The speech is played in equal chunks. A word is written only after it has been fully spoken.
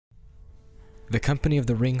The company of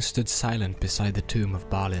the ring stood silent beside the tomb of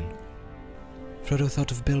Balin. Frodo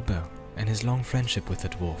thought of Bilbo and his long friendship with the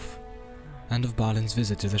dwarf, and of Balin's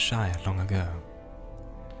visit to the Shire long ago.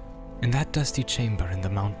 In that dusty chamber in the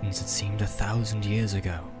mountains it seemed 1,000 years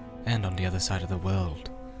ago, and on the other side of the world.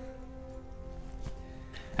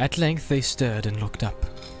 At length they stirred and looked up,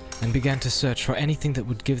 and began to search for anything that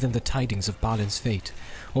would give them the tidings of Balin's fate,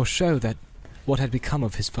 or show that what had become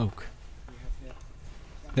of his folk.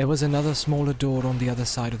 There was another smaller door on the other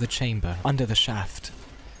side of the chamber, under the shaft.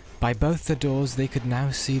 By both the doors they could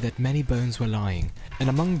now see that many bones were lying, and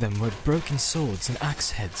among them were broken swords and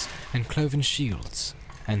axe heads, and cloven shields,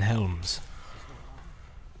 and helms.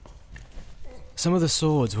 Some of the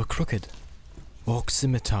swords were crooked, orc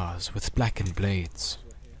scimitars with blackened blades.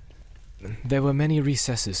 There were many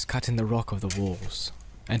recesses cut in the rock of the walls,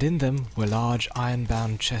 and in them were large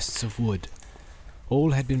iron-bound chests of wood.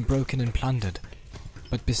 All had been broken and plundered,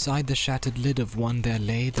 but beside the shattered lid of one there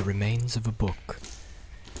lay the remains of a book.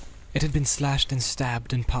 It had been slashed and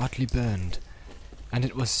stabbed and partly burned, and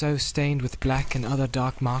it was so stained with black and other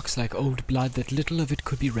dark marks like old blood that little of it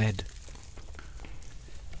could be read.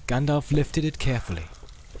 Gandalf lifted it carefully,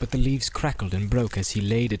 but the leaves crackled and broke as he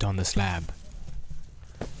laid it on the slab.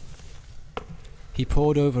 He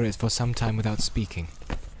pored over it for some time without speaking.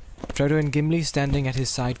 Frodo and Gimli, standing at his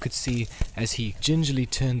side, could see, as he gingerly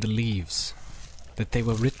turned the leaves, that they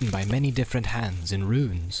were written by many different hands in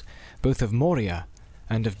runes, both of Moria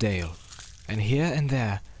and of Dale, and here and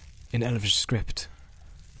there in Elvish script.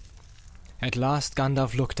 At last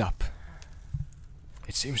Gandalf looked up.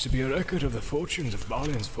 "It seems to be a record of the fortunes of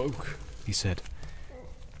Balin's folk," he said.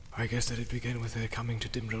 "I guess that it began with their coming to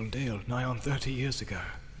Dimril Dale nigh on 30 years ago.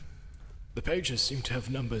 The pages seem to have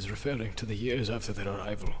numbers referring to the years after their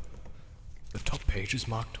arrival. The top page is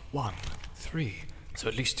marked 1, 3, so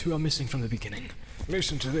at least 2 are missing from the beginning.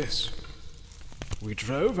 Listen to this. We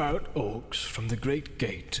drove out orcs from the great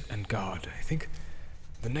gate and guard. I think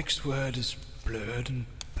the next word is blurred and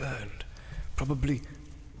burned. Probably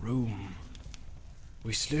room.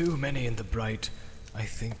 We slew many in the bright, I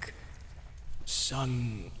think,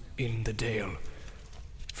 sun in the dale.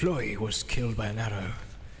 Floy was killed by an arrow.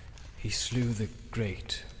 He slew the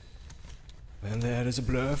great. Then there is a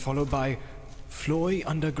blur followed by Floy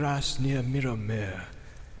under grass near Mirror.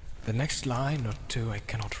 The next line or 2 I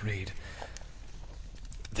cannot read.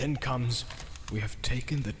 Then comes, we have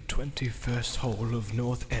taken the 21st hole of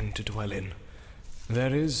North End to dwell in.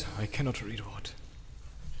 There is, I cannot read what.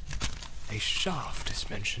 A shaft is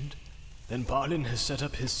mentioned. Then Balin has set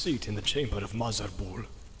up his seat in the chamber of Mazarbul.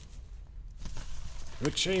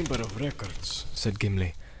 The Chamber of Records, said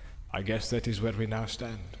Gimli. I guess that is where we now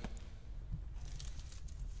stand.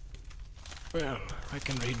 Well, I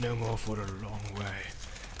can read no more for a long way,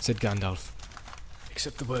 said Gandalf.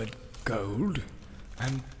 Except the word gold,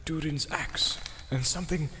 and Durin's axe, and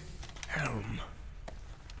something helm.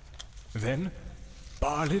 Then,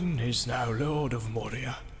 Balin is now Lord of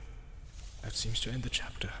Moria. That seems to end the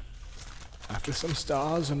chapter. After some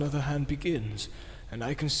stars, another hand begins, and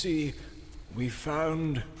I can see we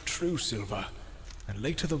found true silver, and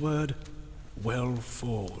later the word well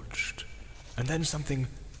forged, and then something.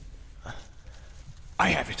 I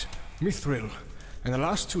have it, Mithril, and the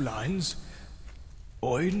last 2 lines.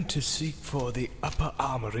 Oin to seek for the upper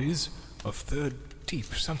armories of Third Deep,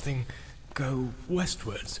 something go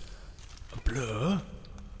westwards. A blur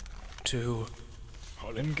to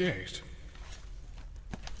Holland Gate.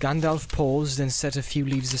 Gandalf paused and set a few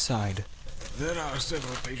leaves aside. There are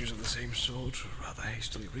several pages of the same sort, rather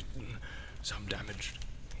hastily written, some damaged,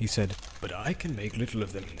 he said, but I can make little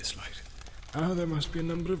of them in this light. There must be a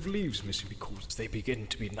number of leaves missing because they begin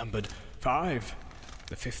to be numbered 5.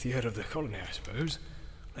 The 5th year of the colony, I suppose.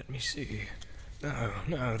 Let me see.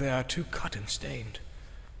 No, they are too cut and stained.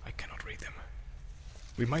 I cannot read them.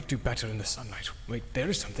 We might do better in the sunlight. Wait, there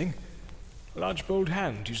is something. A large bold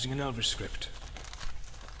hand using an Elvish script.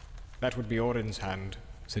 That would be Orin's hand,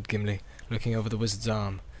 said Gimli, looking over the wizard's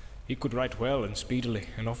arm. He could write well and speedily,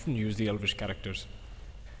 and often use the Elvish characters.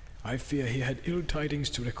 I fear he had ill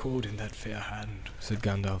tidings to record in that fair hand, said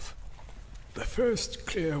Gandalf. The first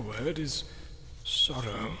clear word is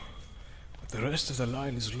sorrow, but the rest of the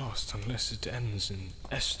line is lost unless it ends in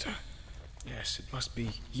Esther. Yes, it must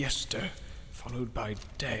be Yester, followed by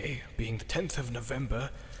day, being the 10th of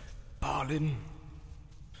November, Balin,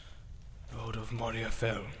 Lord of Moria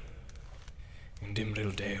fell, in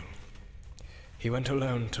Dimril Dale. He went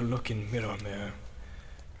alone to look in Mirror.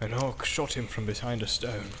 An orc shot him from behind a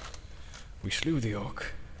stone. We slew the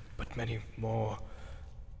orc, but many more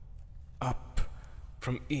up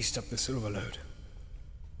from east up the Silverlode.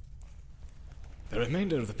 The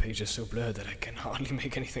remainder of the page is so blurred that I can hardly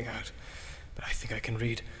make anything out. But I think I can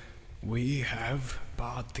read, "We have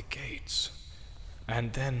barred the gates,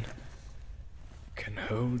 and then can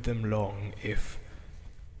hold them long if,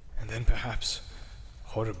 and then perhaps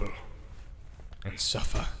horrible, and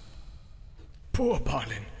suffer." Poor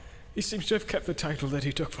Balin! He seems to have kept the title that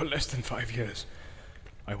he took for less than 5 years.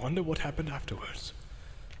 I wonder what happened afterwards.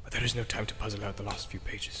 But there is no time to puzzle out the last few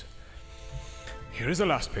pages. Here is the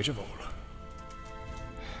last page of all.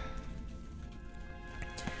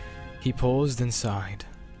 He paused and sighed.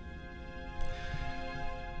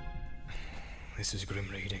 This is grim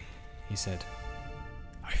reading, he said.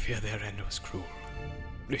 I fear their end was cruel.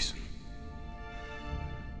 Listen.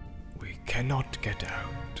 We cannot get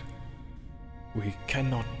out. We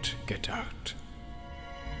cannot get out.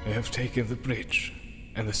 They have taken the bridge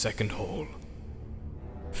and the second hall.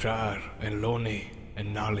 Frar and Loni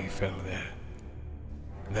and Nali fell there.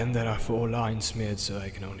 Then there are 4 lines smeared so I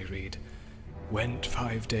can only read. Went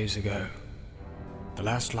 5 days ago. The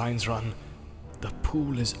last lines run, "The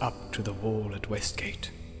pool is up to the wall at Westgate.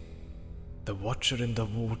 The watcher in the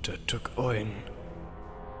water took Oin.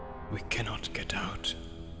 We cannot get out.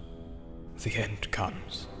 The end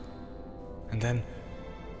comes." And then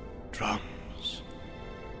drums,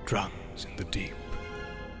 drums in the deep.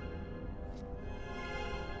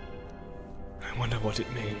 I wonder what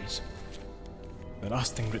it means. The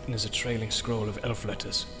last thing written is a trailing scroll of elf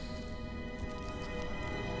letters.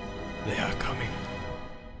 They are coming.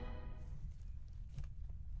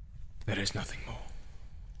 There is nothing more.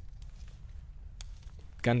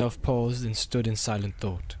 Gandalf paused and stood in silent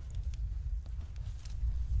thought.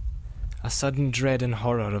 A sudden dread and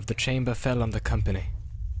horror of the chamber fell on the company.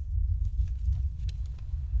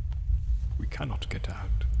 We cannot get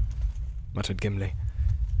out, muttered Gimli.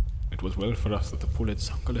 It was well for us that the pool had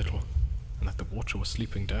sunk a little, and that the watcher was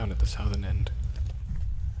sleeping down at the southern end.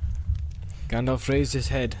 Gandalf raised his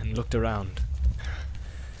head and looked around.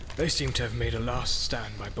 They seem to have made a last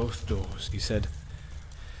stand by both doors, he said,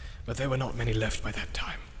 but there were not many left by that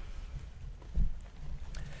time.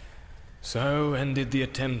 So ended the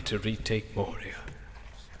attempt to retake Moria.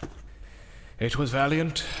 It was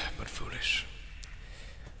valiant, but foolish.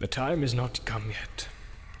 The time is not come yet.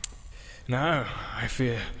 Now, I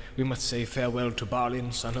fear we must say farewell to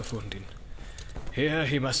Balin, son of Undin. Here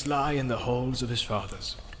he must lie in the halls of his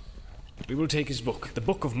fathers. We will take his book, the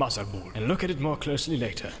Book of Mazarbul, and look at it more closely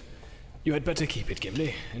later. You had better keep it,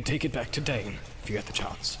 Gimli, and take it back to Dane, if you get the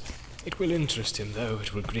chance. It will interest him, though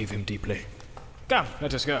it will grieve him deeply. Come,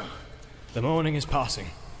 let us go. The morning is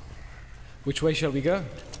passing. Which way shall we go?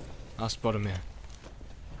 Asked Boromir.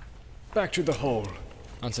 Back to the hall,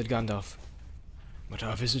 answered Gandalf. But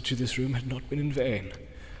our visit to this room had not been in vain.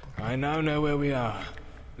 I now know where we are.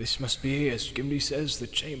 This must be, as Gimli says, the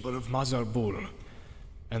chamber of Mazarbul.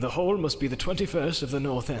 And the hall must be the 21st of the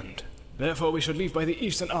north end. Therefore we should leave by the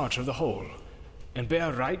eastern arch of the hall, and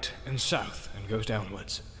bear right and south, and go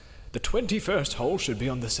downwards. The 21st hole should be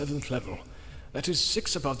on the 7th level. That is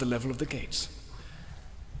 6 above the level of the gates.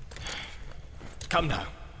 Come now.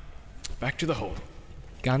 Back to the hall.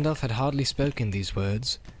 Gandalf had hardly spoken these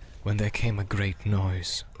words when there came a great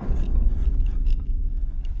noise.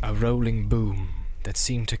 A rolling boom that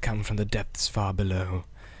seemed to come from the depths far below,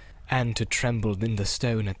 and to tremble in the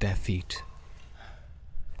stone at their feet.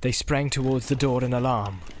 They sprang towards the door in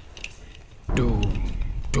alarm. Doom,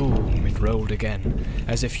 doom, it rolled again,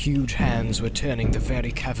 as if huge hands were turning the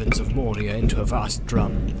very caverns of Moria into a vast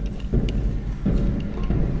drum.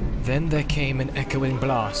 Then there came an echoing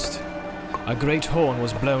blast. A great horn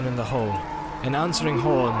was blown in the hole, and answering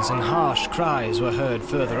horns and harsh cries were heard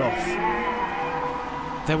further off.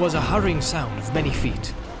 There was a hurrying sound of many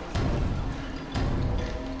feet.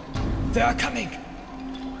 They are coming!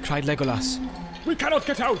 Cried Legolas. We cannot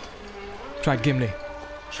get out! Cried Gimli.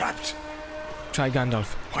 Trapped! Cried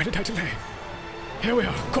Gandalf. Why did I delay? Here we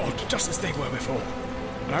are, caught just as they were before.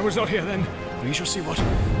 And I was not here then. We shall see what...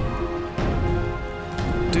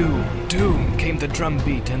 Doom, doom, came the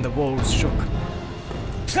drumbeat and the walls shook.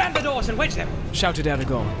 Slam the doors and wedge them! Shouted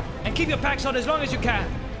Aragorn. And keep your packs on as long as you can.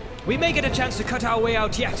 We may get a chance to cut our way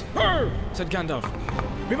out yet. Oh! Said Gandalf.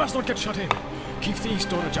 We must not get shut in. Keep the east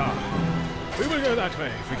door ajar. We will go that way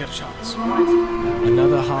if we get a chance.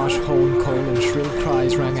 Another harsh horn call and shrill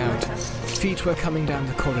cries rang out. Feet were coming down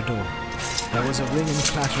the corridor. There was a ring and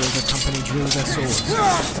clatter as the company drew their swords.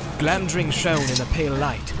 Glamdring shone in the pale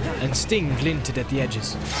light, and Sting glinted at the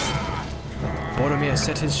edges. Boromir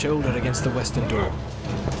set his shoulder against the western door.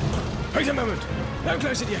 Wait a moment! Don't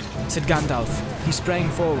close it yet! Said Gandalf. He sprang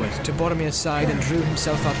forward to Boromir's side and drew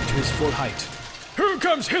himself up to his full height. Who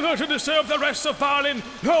comes hither to disturb the rest of Balin,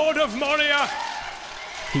 Lord of Moria?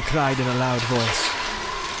 he cried in a loud voice.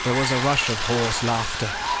 There was a rush of hoarse laughter,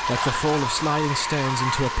 like the fall of sliding stones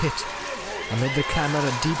into a pit. Amid the clamour,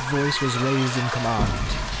 a deep voice was raised in command.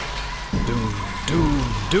 Doom, doom,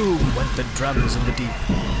 doom went the drums in the deep.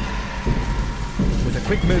 With a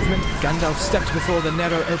quick movement, Gandalf stepped before the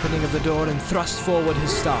narrow opening of the door and thrust forward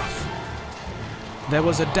his staff. There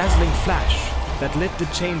was a dazzling flash that lit the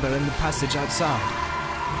chamber in the passage outside.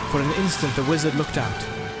 For an instant the wizard looked out.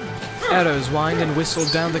 Arrows whined and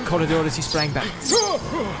whistled down the corridor as he sprang back.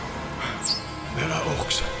 There are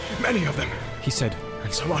orcs, many of them, he said,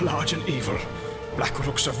 and some are large and evil, black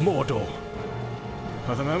rooks of Mordor.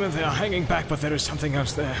 For the moment they are hanging back, but there is something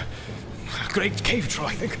else there. A great cave troll,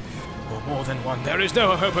 I think. Or more than one. There is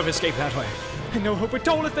no hope of escape that way. And no hope at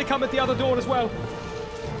all if they come at the other door as well,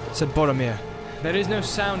 said Boromir. There is no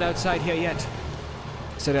sound outside here yet,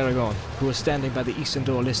 said Aragorn, who was standing by the eastern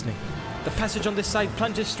door listening. The passage on this side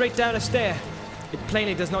plunges straight down a stair. It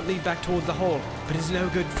plainly does not lead back towards the hall, but it is no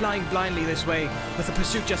good flying blindly this way with the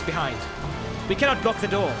pursuit just behind. We cannot block the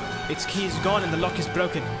door. Its key is gone and the lock is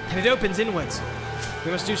broken, and it opens inwards.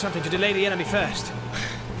 We must do something to delay the enemy first.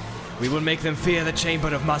 We will make them fear the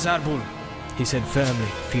chamber of Mazarbul, he said firmly,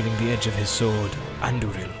 feeling the edge of his sword,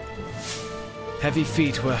 Anduril. Heavy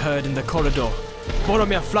feet were heard in the corridor.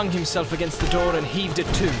 Boromir flung himself against the door and heaved it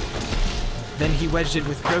to. Then he wedged it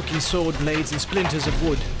with broken sword blades and splinters of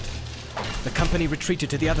wood. The company retreated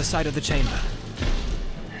to the other side of the chamber.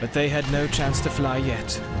 But they had no chance to fly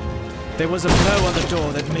yet. There was a blow on the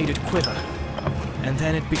door that made it quiver, and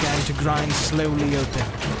then it began to grind slowly open,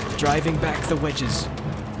 driving back the wedges.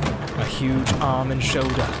 A huge arm and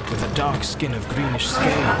shoulder with a dark skin of greenish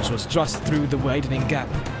scales was thrust through the widening gap.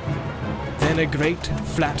 Then a great,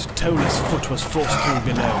 flat, toeless foot was forced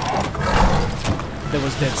through below. There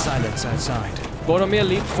was dead silence outside. Boromir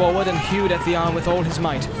leaped forward and hewed at the arm with all his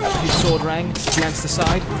might. His sword rang, glanced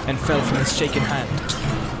aside, and fell from his shaken hand.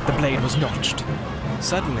 The blade was notched.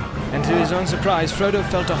 Suddenly, and to his own surprise, Frodo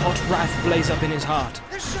felt a hot wrath blaze up in his heart.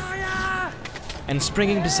 The Shire! And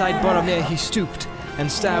springing beside Boromir, he stooped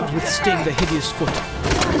and stabbed with sting the hideous foot.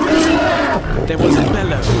 There was a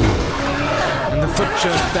bellow, and the foot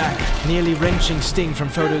jerked back, nearly wrenching sting from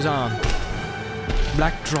Frodo's arm.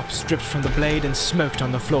 Black drops dripped from the blade and smoked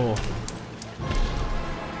on the floor.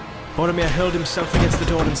 Boromir hurled himself against the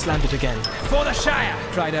door and slammed it again. For the Shire!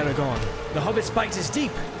 Cried Aragorn. The hobbit's bite is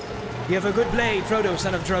deep. You have a good blade, Frodo,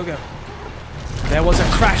 son of Drogo. There was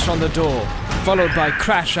a crash on the door, followed by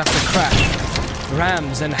crash after crash.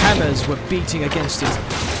 Rams and hammers were beating against it.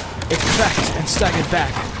 It cracked and staggered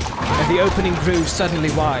back, and the opening grew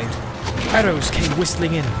suddenly wide. Arrows came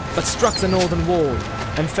whistling in, but struck the northern wall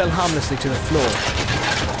and fell harmlessly to the floor.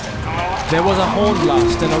 There was a horn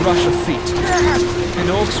blast and a rush of feet, and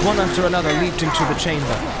orcs one after another leaped into the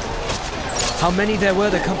chamber. How many there were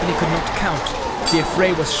the company could not count. The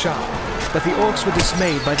affray was sharp, but the orcs were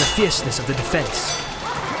dismayed by the fierceness of the defense.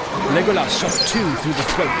 Legolas shot two through the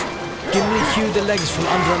throat. Gimli hewed the legs from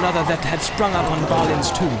under another that had sprung up on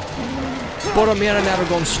Balin's tomb. Boromir and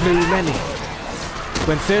Aragorn slew many.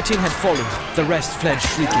 When 13 had fallen, the rest fled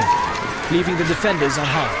shrieking, leaving the defenders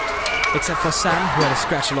unharmed, except for Sam, who had a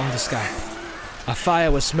scratch along the scalp. A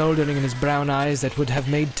fire was smouldering in his brown eyes that would have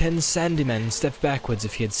made 10 Sandymen step backwards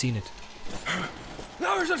if he had seen it.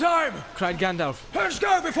 Now is the time! Cried Gandalf. Let's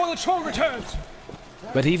go before the troll returns!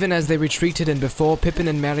 But even as they retreated and before Pippin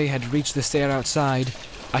and Merry had reached the stair outside,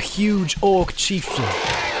 a huge orc chieftain,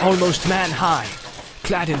 almost man-high,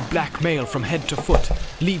 clad in black mail from head to foot,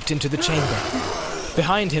 leaped into the chamber.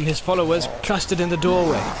 Behind him, his followers clustered in the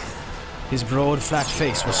doorway. His broad, flat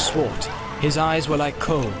face was swart, his eyes were like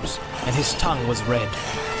coals, and his tongue was red.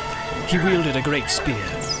 He wielded a great spear.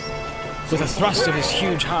 With a thrust of his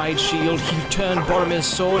huge hide shield, he turned Boromir's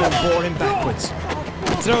sword and bore him backwards,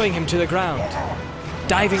 throwing him to the ground.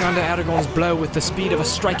 Diving under Aragorn's blow with the speed of a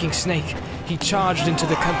striking snake, he charged into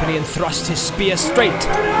the company and thrust his spear straight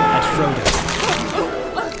at Frodo.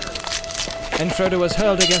 And Frodo was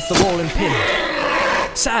hurled against the wall and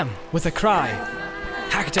pinned. Sam, with a cry,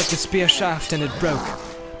 hacked at the spear shaft and it broke.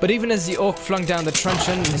 But even as the orc flung down the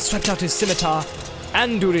truncheon and swept out his scimitar,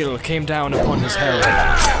 Anduril came down upon his helm.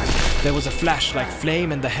 There was a flash like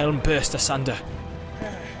flame and the helm burst asunder.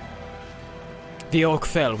 The orc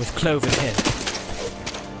fell with cloven head.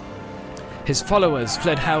 His followers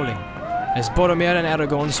fled howling, as Boromir and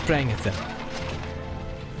Aragorn sprang at them.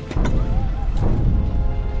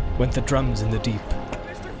 Went the drums in the deep.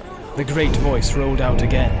 The great voice rolled out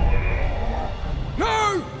again.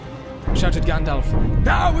 No! Shouted Gandalf.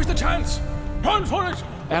 Now is the chance! Run for it!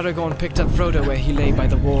 Aragorn picked up Frodo where he lay by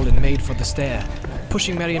the wall and made for the stair.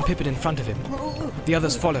 pushing Merry and Pippin in front of him. The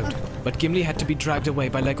others followed, but Gimli had to be dragged away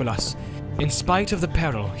by Legolas. In spite of the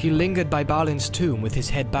peril, he lingered by Balin's tomb with his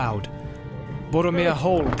head bowed. Boromir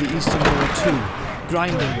hauled the eastern door to,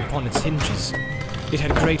 grinding upon its hinges. It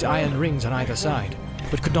had great iron rings on either side,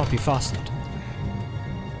 but could not be fastened.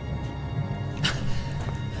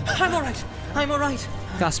 I'm alright! I'm alright!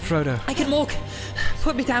 Gasped Frodo. I can walk!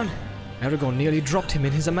 Put me down! Aragorn nearly dropped him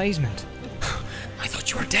in his amazement. I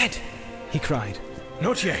thought you were dead, He cried.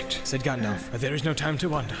 Not yet, said Gandalf. There is no time to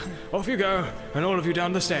wonder. Off you go, and all of you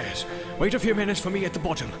down the stairs. Wait a few minutes for me at the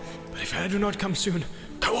bottom, but if I do not come soon,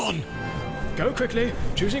 go on! Go quickly,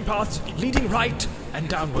 choosing paths, leading right and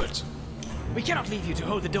downwards. We cannot leave you to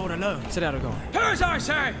hold the door alone, Said Aragorn. As I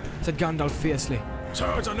say! Said Gandalf fiercely.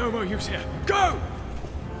 Swords are no more use here. Go!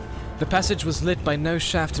 The passage was lit by no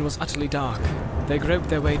shaft and was utterly dark. They groped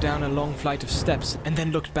their way down a long flight of steps and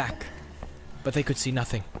then looked back. But they could see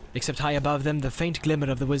nothing, except high above them the faint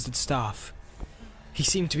glimmer of the wizard's staff. He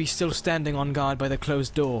seemed to be still standing on guard by the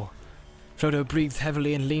closed door. Frodo breathed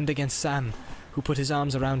heavily and leaned against Sam, who put his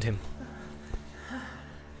arms around him.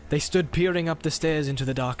 They stood peering up the stairs into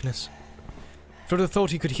the darkness. Frodo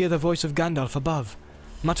thought he could hear the voice of Gandalf above,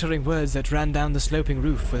 muttering words that ran down the sloping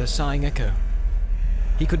roof with a sighing echo.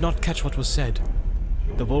 He could not catch what was said.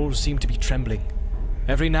 The walls seemed to be trembling.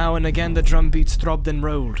 Every now and again the drum beats throbbed and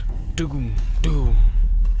rolled. Doom, doom.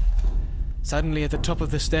 Suddenly at the top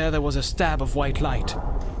of the stair there was a stab of white light.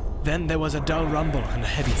 Then there was a dull rumble and a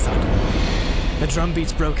heavy thud. The drum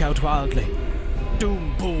beats broke out wildly.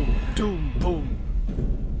 Doom, boom, doom, boom.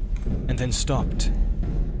 And then stopped.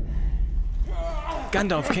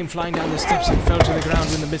 Gandalf came flying down the steps and fell to the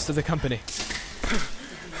ground in the midst of the company.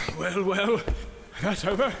 Well, well, that's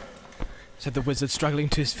over, Said the wizard, struggling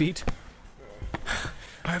to his feet.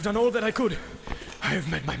 I have done all that I could. I have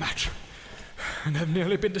met my match, and have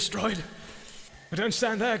nearly been destroyed. But don't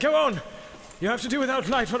stand there, go on! You have to do without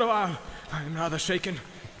light for a while. I am rather shaken.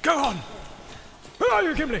 Go on! Where are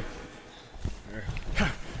you, Gimli?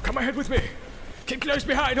 Come ahead with me. Keep close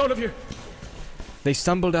behind, all of you. They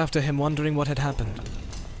stumbled after him, wondering what had happened.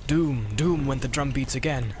 Doom, doom went the drum beats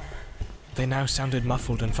again. They now sounded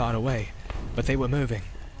muffled and far away, but they were moving.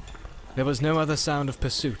 There was no other sound of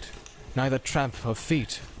pursuit, neither tramp of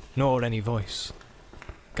feet, nor any voice.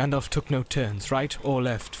 Gandalf took no turns, right or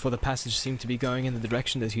left, for the passage seemed to be going in the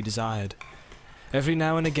direction that he desired. Every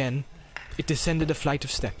now and again, it descended a flight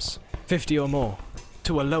of steps, 50 or more,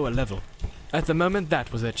 to a lower level. At the moment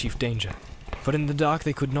that was their chief danger, for in the dark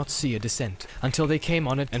they could not see a descent, until they came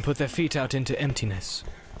on it and put their feet out into emptiness.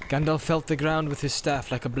 Gandalf felt the ground with his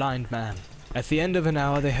staff like a blind man. At the end of an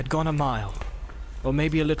hour they had gone a mile, or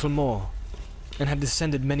maybe a little more, and had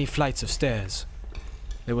descended many flights of stairs.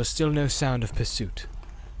 There was still no sound of pursuit.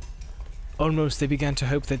 Almost they began to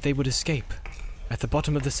hope that they would escape. At the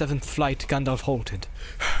bottom of the 7th flight, Gandalf halted.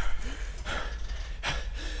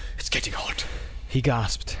 It's getting hot. He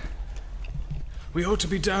gasped. We ought to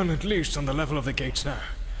be down at least on the level of the gates now.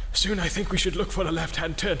 Soon I think we should look for a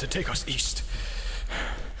left-hand turn to take us east.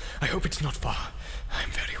 I hope it's not far. I'm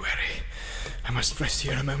very weary. I must rest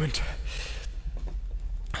here a moment.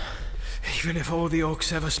 Even if all the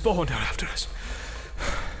orcs ever spawned are after us.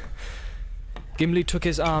 Gimli took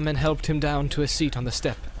his arm and helped him down to a seat on the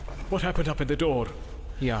step. What happened up at the door?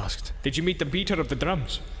 He asked. Did you meet the beater of the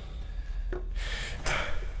drums?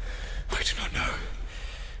 I do not know,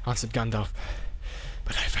 Answered Gandalf.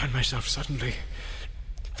 but I found myself suddenly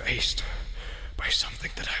faced by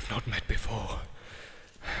something that I have not met before.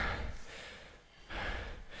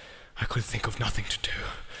 I could think of nothing to do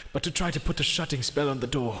but to try to put a shutting spell on the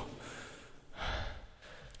door.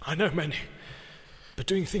 I know many, but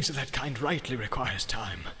doing things of that kind rightly requires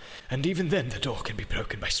time, and even then the door can be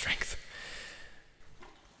broken by strength.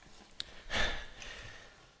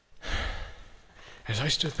 As I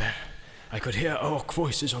stood there, I could hear orc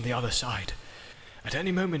voices on the other side. At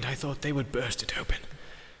any moment I thought they would burst it open.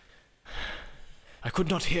 I could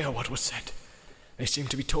not hear what was said. They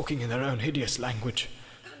seemed to be talking in their own hideous language.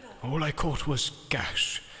 All I caught was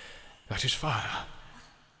gash, that is fire.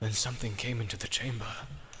 Then something came into the chamber.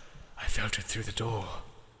 I felt it through the door,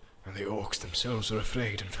 and the orcs themselves were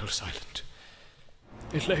afraid and fell silent.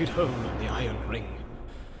 It laid hold on the iron ring,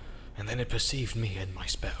 and then it perceived me and my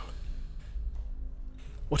spell.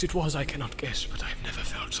 What it was I cannot guess, but I've never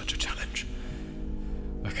felt such a challenge.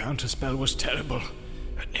 The counterspell was terrible.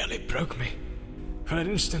 It nearly broke me. For an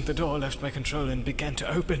instant the door left my control and began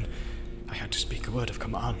to open. I had to speak a word of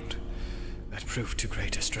command. That proved too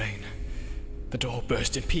great a strain. The door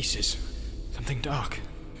burst in pieces. Something dark,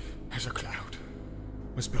 as a cloud,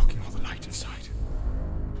 was blocking all the light inside.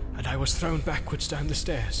 And I was thrown backwards down the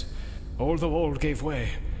stairs, All the wall gave way,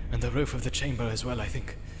 and the roof of the chamber as well, I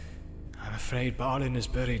think. I'm afraid Balin is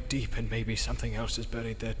buried deep, and maybe something else is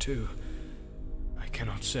buried there too. I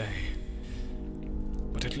cannot say.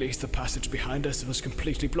 But at least the passage behind us was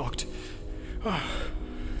completely blocked. Ah,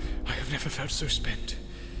 I have never felt so spent,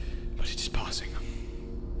 but it is passing.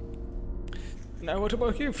 Now what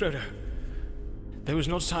about you, Frodo? There was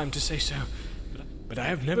not time to say so, but I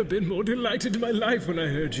have never been more delighted in my life when I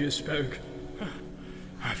heard you spoke.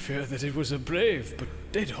 I fear that it was a brave but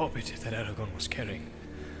dead hobbit that Aragorn was carrying.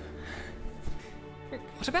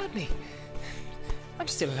 What about me? I'm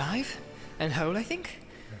still alive and whole, I think.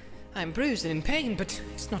 I'm bruised and in pain, but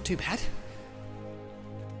it's not too bad.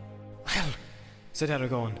 Well, said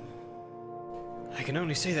Aragorn, I can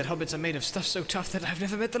only say that hobbits are made of stuff so tough that I've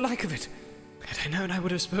never met the like of it. Had I known, I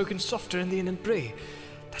would have spoken softer in the Inland Bree.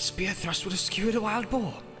 That spear thrust would have skewered a wild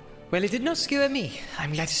boar. Well, it did not skewer me,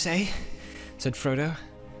 I'm glad to say, said Frodo.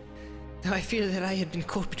 Though I feel that I had been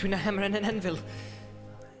caught between a hammer and an anvil.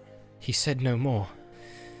 He said no more.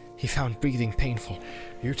 He found breathing painful.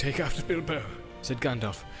 You take after Bilbo, said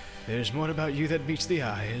Gandalf. There's more about you that meets the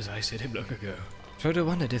eye, as I said him long ago. Frodo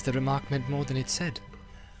wondered if the remark meant more than it said.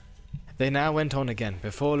 They now went on again.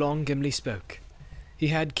 Before long, Gimli spoke. He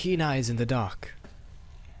had keen eyes in the dark.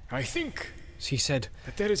 I think, he said,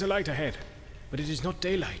 that there is a light ahead, but it is not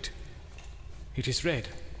daylight. It is red.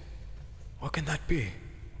 What can that be?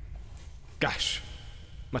 Gash,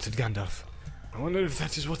 muttered Gandalf. I wonder if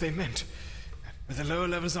that is what they meant. With the lower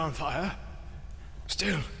levels on fire?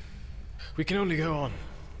 Still, we can only go on.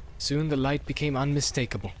 Soon the light became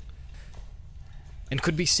unmistakable, and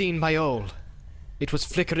could be seen by all. It was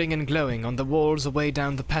flickering and glowing on the walls away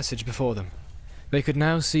down the passage before them. They could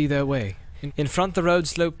now see their way. In front the road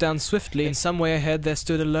sloped down swiftly, and some way ahead there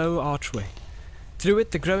stood a low archway. Through it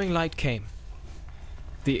the growing light came.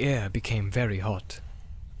 The air became very hot.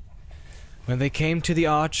 When they came to the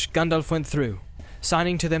arch, Gandalf went through,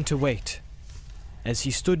 signing to them to wait. As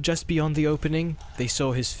he stood just beyond the opening, they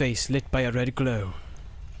saw his face lit by a red glow.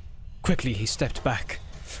 Quickly he stepped back.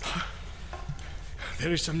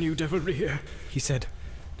 There is some new devilry here, he said.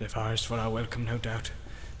 Devised for our welcome, no doubt.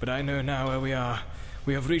 But I know now where we are.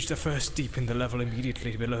 We have reached the first deep in the level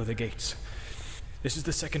immediately below the gates. This is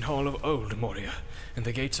the second hall of Old Moria, and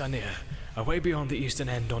the gates are near, away beyond the eastern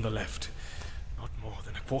end on the left. Not more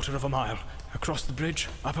than a quarter of a mile, across the bridge,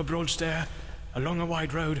 up a broad stair, along a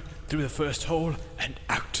wide road, through the first hole, and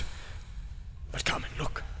out. But come and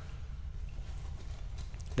look.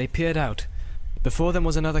 They peered out. Before them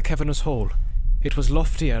was another cavernous hall. It was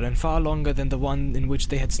loftier and far longer than the one in which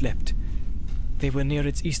they had slept. They were near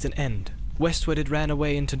its eastern end. Westward it ran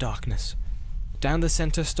away into darkness. Down the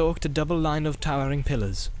center stalked a double line of towering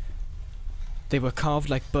pillars. They were carved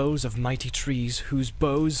like boughs of mighty trees, whose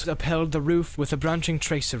boughs upheld the roof with a branching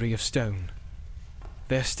tracery of stone.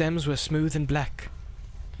 Their stems were smooth and black,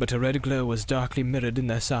 but a red glow was darkly mirrored in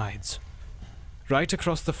their sides. Right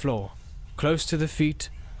across the floor, close to the feet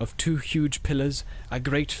of two huge pillars, a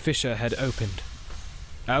great fissure had opened.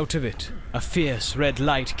 Out of it, a fierce red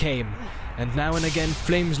light came, and now and again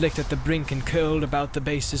flames licked at the brink and curled about the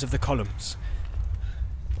bases of the columns.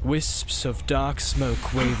 Wisps of dark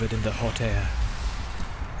smoke wavered in the hot air.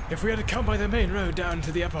 If we had come by the main road down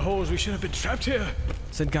to the upper halls, we should have been trapped here,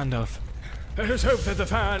 said Gandalf. Let us hope that the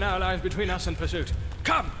fire now lies between us and pursuit.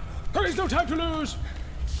 Come! There is no time to lose!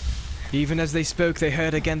 Even as they spoke, they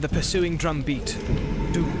heard again the pursuing drum beat.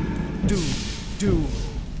 Do, do, do.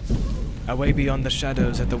 Away beyond the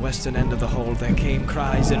shadows at the western end of the hall, there came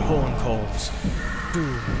cries and horn calls.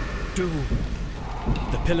 Do, do.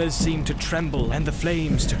 The pillars seemed to tremble and the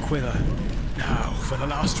flames to quiver. Now, for the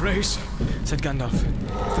last race, said Gandalf.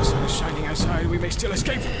 If the sun is shining outside, we may still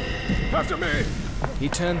escape. After me! He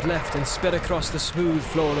turned left and sped across the smooth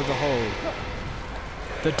floor of the hall.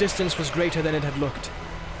 The distance was greater than it had looked.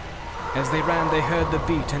 As they ran, they heard the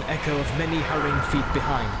beat and echo of many hurrying feet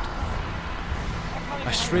behind.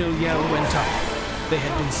 A shrill yell went up. They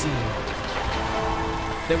had been seen.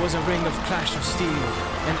 There was a ring of clash of steel.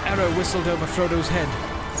 An arrow whistled over Frodo's head.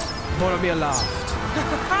 Boromir laughed.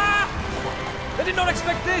 They did not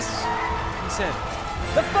expect this, he said.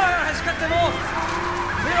 The fire has cut them off.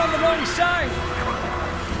 We're on the wrong side.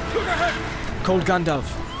 Look ahead! Called Gandalf.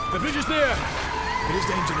 The bridge is near. It is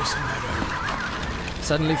dangerous and narrow.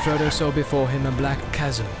 Suddenly Frodo saw before him a black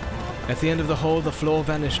chasm. At the end of the hall, the floor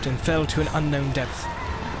vanished and fell to an unknown depth.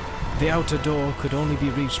 The outer door could only be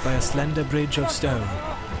reached by a slender bridge of stone,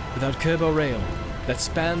 without curb or rail, that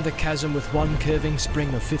spanned the chasm with one curving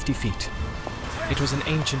spring of 50 feet. It was an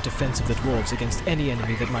ancient defense of the dwarves against any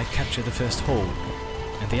enemy that might capture the first hall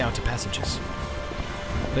and the outer passages.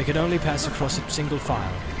 They could only pass across it single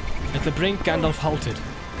file, At the brink, Gandalf halted,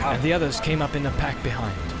 and the others came up in a pack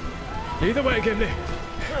behind. Lead the way, Gimli.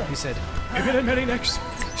 He said, Pippin and Merry next.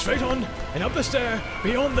 Straight on, and up the stair,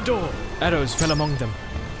 beyond the door. arrows fell among them.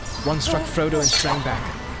 One struck Frodo and sprang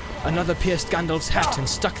back. Another pierced Gandalf's hat and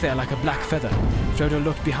stuck there like a black feather. Frodo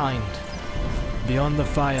looked behind. Beyond the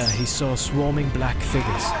fire, he saw swarming black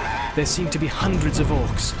figures. There seemed to be hundreds of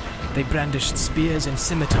orcs. They brandished spears and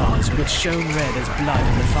scimitars which shone red as blood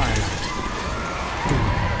in the firelight. Doom,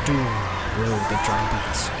 doom, rolled the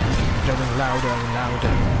drumbeats, growing louder and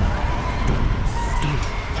louder. Doom, doom.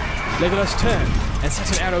 Legolas turned and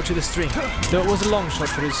set an arrow to the string, though it was a long shot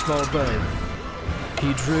for his small bow.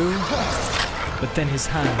 He drew, but then his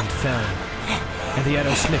hand fell, and the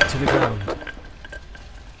arrow slipped to the ground.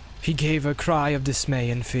 He gave a cry of dismay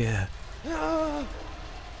and fear.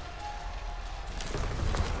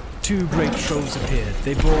 Two great trolls appeared.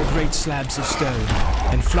 They bore great slabs of stone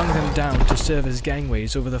and flung them down to serve as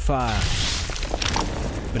gangways over the fire.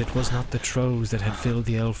 But it was not the trolls that had filled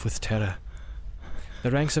the elf with terror.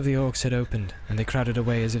 The ranks of the orcs had opened, and they crowded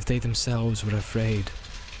away as if they themselves were afraid.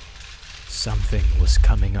 Something was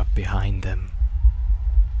coming up behind them.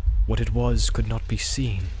 What it was could not be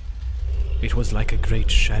seen. It was like a great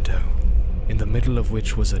shadow, in the middle of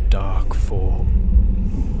which was a dark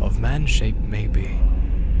form. Of man shape, maybe,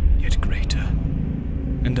 yet greater.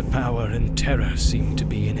 And a power and terror seemed to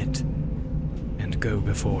be in it, and go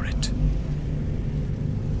before it.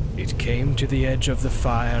 It came to the edge of the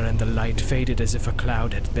fire, and the light faded as if a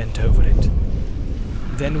cloud had bent over it.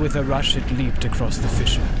 Then with a rush it leaped across the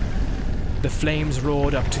fissure. The flames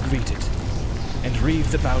roared up to greet it, and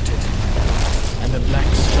wreathed about it, and the black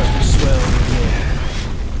smoke swirled in the air.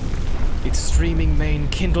 Its streaming mane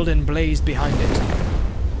kindled and blazed behind it.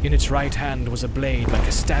 In its right hand was a blade like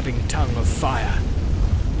a stabbing tongue of fire,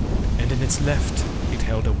 and in its left it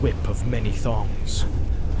held a whip of many thongs.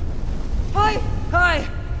 Hi! Hi!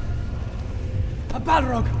 A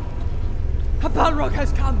Balrog! A Balrog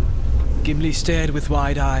has come! Gimli stared with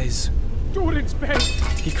wide eyes. Durin's bane!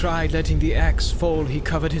 He cried, letting the axe fall. He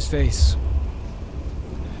covered his face.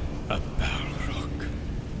 A Balrog,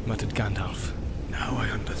 Muttered Gandalf. now I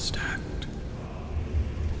understand.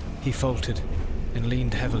 He faltered and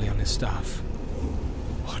leaned heavily on his staff.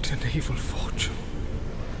 What an evil fortune.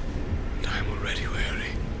 And I am already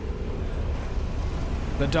weary.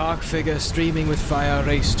 The dark figure streaming with fire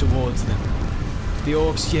raced towards them. The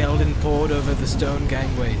orcs yelled and poured over the stone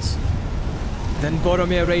gangways. Then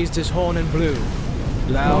Boromir raised his horn and blew.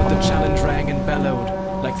 Loud the challenge rang and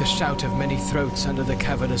bellowed, like the shout of many throats under the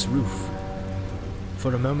cavernous roof.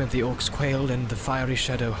 For a moment the orcs quailed and the fiery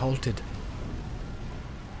shadow halted.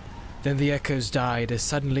 Then the echoes died as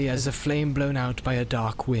suddenly as a flame blown out by a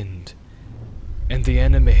dark wind, and the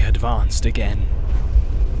enemy advanced again.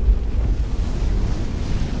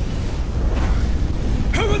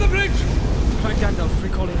 Over the bridge! Cried Gandalf,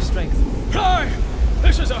 recalling his strength. Fly!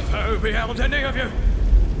 This is a foe beyond any of you!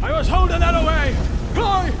 I was holding that away!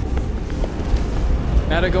 Fly!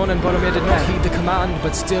 Aragorn and Boromir did not heed the command,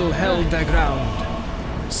 but still held their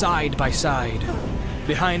ground, side by side,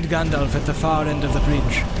 behind Gandalf at the far end of the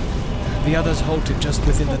bridge. The others halted just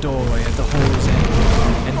within the doorway at the hall's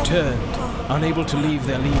end, and turned, unable to leave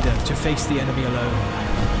their leader, to face the enemy alone.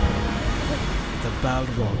 The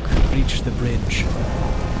Balrog reached the bridge.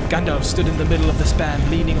 Gandalf stood in the middle of the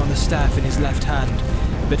span, leaning on the staff in his left hand,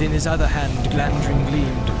 but in his other hand Glandring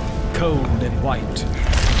gleamed, cold and white.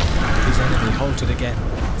 His enemy halted again,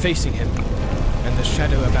 facing him, and the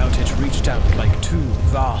shadow about it reached out like two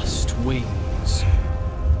vast wings.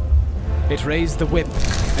 It raised the whip,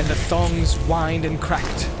 and the thongs whined and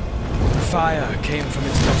cracked. Fire came from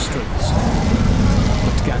its nostrils,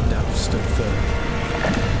 but Gandalf stood firm.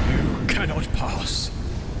 You cannot pass,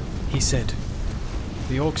 He said.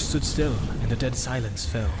 The orcs stood still, and a dead silence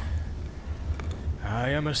fell. I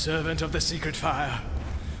am a servant of the secret fire,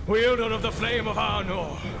 wielder of the flame of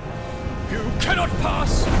Arnor. You cannot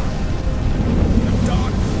pass! The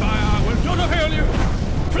dark fire will not avail you!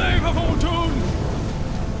 Flame of Ultun!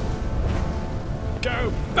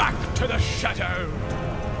 Go back to the shadow!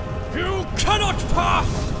 You cannot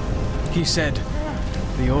pass! He said.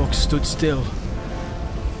 The orcs stood still.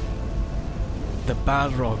 The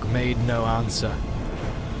Balrog made no answer.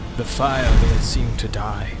 The fire there seemed to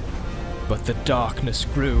die, but the darkness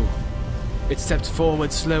grew. It stepped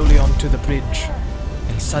forward slowly onto the bridge,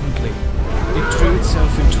 and suddenly it drew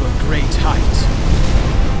itself into a great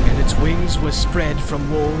height, and its wings were spread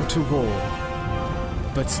from wall to wall.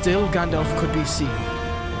 But still Gandalf could be seen,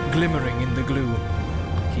 glimmering in the gloom.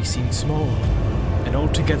 He seemed small, and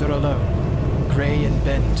altogether alone, grey and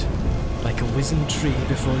bent, like a wizened tree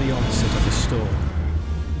before the onset of a storm.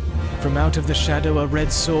 From out of the shadow a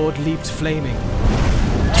red sword leaped flaming.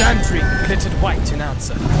 Dandring glittered white in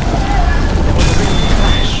answer. There was a ringing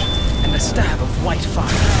flash and a stab of white fire.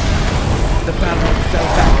 The Balrog fell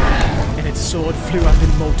back, and its sword flew up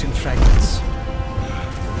in molten fragments.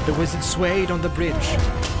 The wizard swayed on the bridge,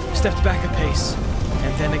 stepped back a pace,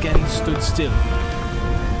 and then again stood still.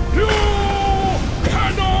 You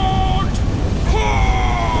cannot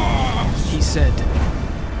pass! He said.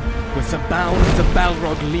 With a bound, the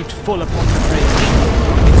Balrog leaped full upon the bridge.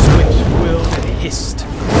 Its whip whirled and hissed.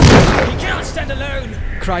 He cannot stand alone!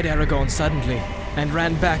 Cried Aragorn suddenly, and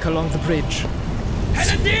ran back along the bridge.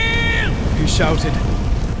 Elendil! He shouted.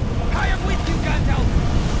 I am with you, Gandalf!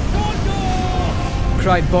 Gondor!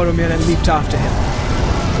 Cried Boromir and leaped after him.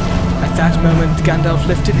 At that moment Gandalf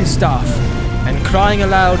lifted his staff, and crying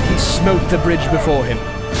aloud he smote the bridge before him.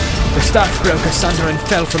 The staff broke asunder and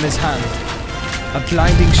fell from his hand. A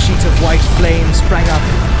blinding sheet of white flame sprang up.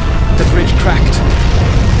 The bridge cracked.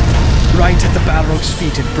 Right at the Balrog's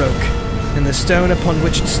feet it broke, and the stone upon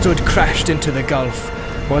which it stood crashed into the gulf,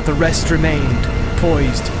 while the rest remained,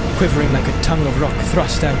 poised, quivering like a tongue of rock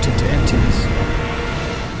thrust out into emptiness.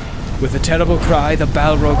 With a terrible cry, the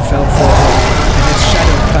Balrog fell forward, and its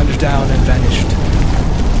shadow plunged down and vanished.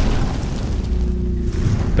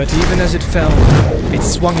 But even as it fell, it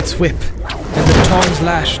swung its whip, and the tongs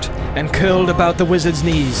lashed and curled about the wizard's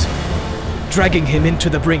knees, dragging him into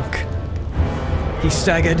the brink. He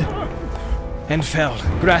staggered and fell,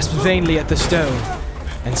 grasped vainly at the stone,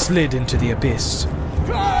 and slid into the abyss.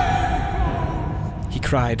 He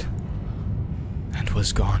cried, and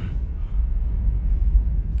was gone.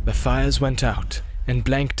 The fires went out, and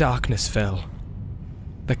blank darkness fell.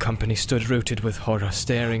 The company stood rooted with horror,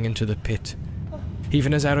 staring into the pit.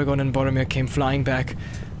 Even as Aragorn and Boromir came flying back,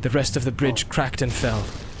 the rest of the bridge cracked and fell.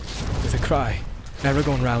 With a cry,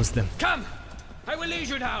 Aragorn roused them. Come! I will lead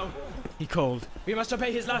you now! He called. We must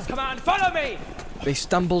obey his last command. Follow me! They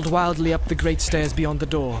stumbled wildly up the great stairs beyond the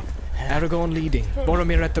door, Aragorn leading,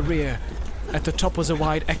 Boromir at the rear. At the top was a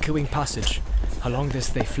wide, echoing passage. Along this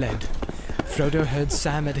they fled. Frodo heard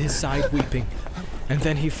Sam at his side weeping, and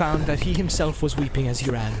then he found that he himself was weeping as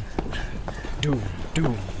he ran. Doom,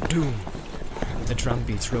 doom, doom. The drum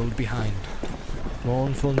beats rolled behind,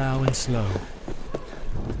 mournful now and slow.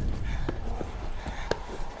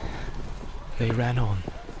 They ran on.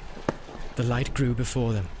 The light grew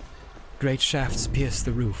before them. Great shafts pierced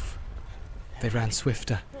the roof. They ran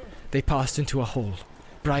swifter. They passed into a hall,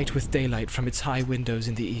 bright with daylight from its high windows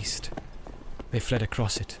in the east. They fled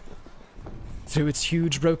across it. Through its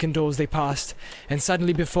huge broken doors they passed, and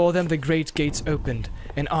suddenly before them the great gates opened,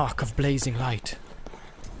 an arc of blazing light.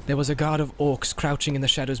 There was a guard of orcs crouching in the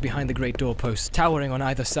shadows behind the great doorposts, towering on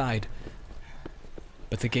either side.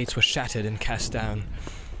 But the gates were shattered and cast down.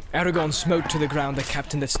 Aragorn smote to the ground the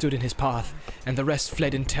captain that stood in his path, and the rest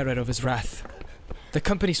fled in terror of his wrath. The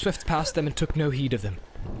company swept past them and took no heed of them.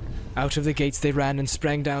 Out of the gates they ran and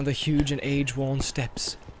sprang down the huge and age-worn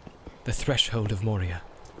steps, the threshold of Moria.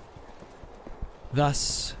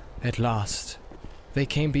 Thus, at last, they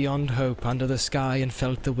came beyond hope under the sky and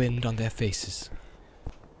felt the wind on their faces.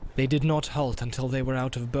 They did not halt until they were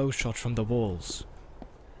out of bowshot from the walls.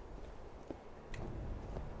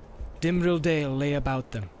 Dimril Dale lay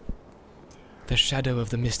about them. The shadow of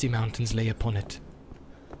the misty mountains lay upon it,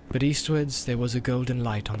 but eastwards there was a golden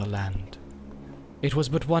light on the land. It was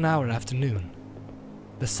but 1 hour after noon.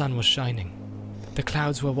 The sun was shining. The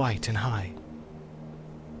clouds were white and high.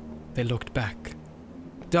 They looked back.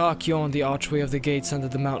 Dark yawned the archway of the gates under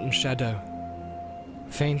the mountain shadow.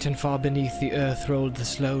 Faint and far beneath the earth rolled the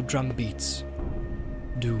slow drum beats.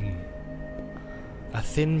 Doom. A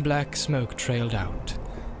thin black smoke trailed out.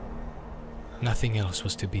 Nothing else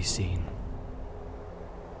was to be seen.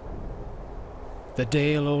 The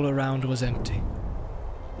dale all around was empty.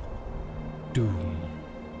 Doom.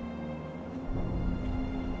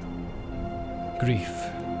 Grief,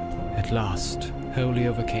 at last, wholly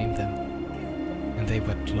overcame them, and they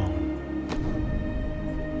wept long.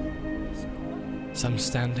 Some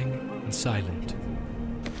standing and silent,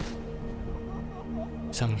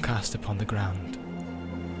 some cast upon the ground.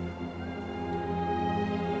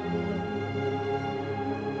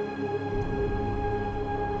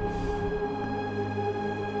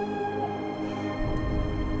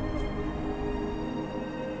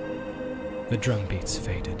 The drum beats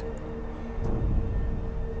faded.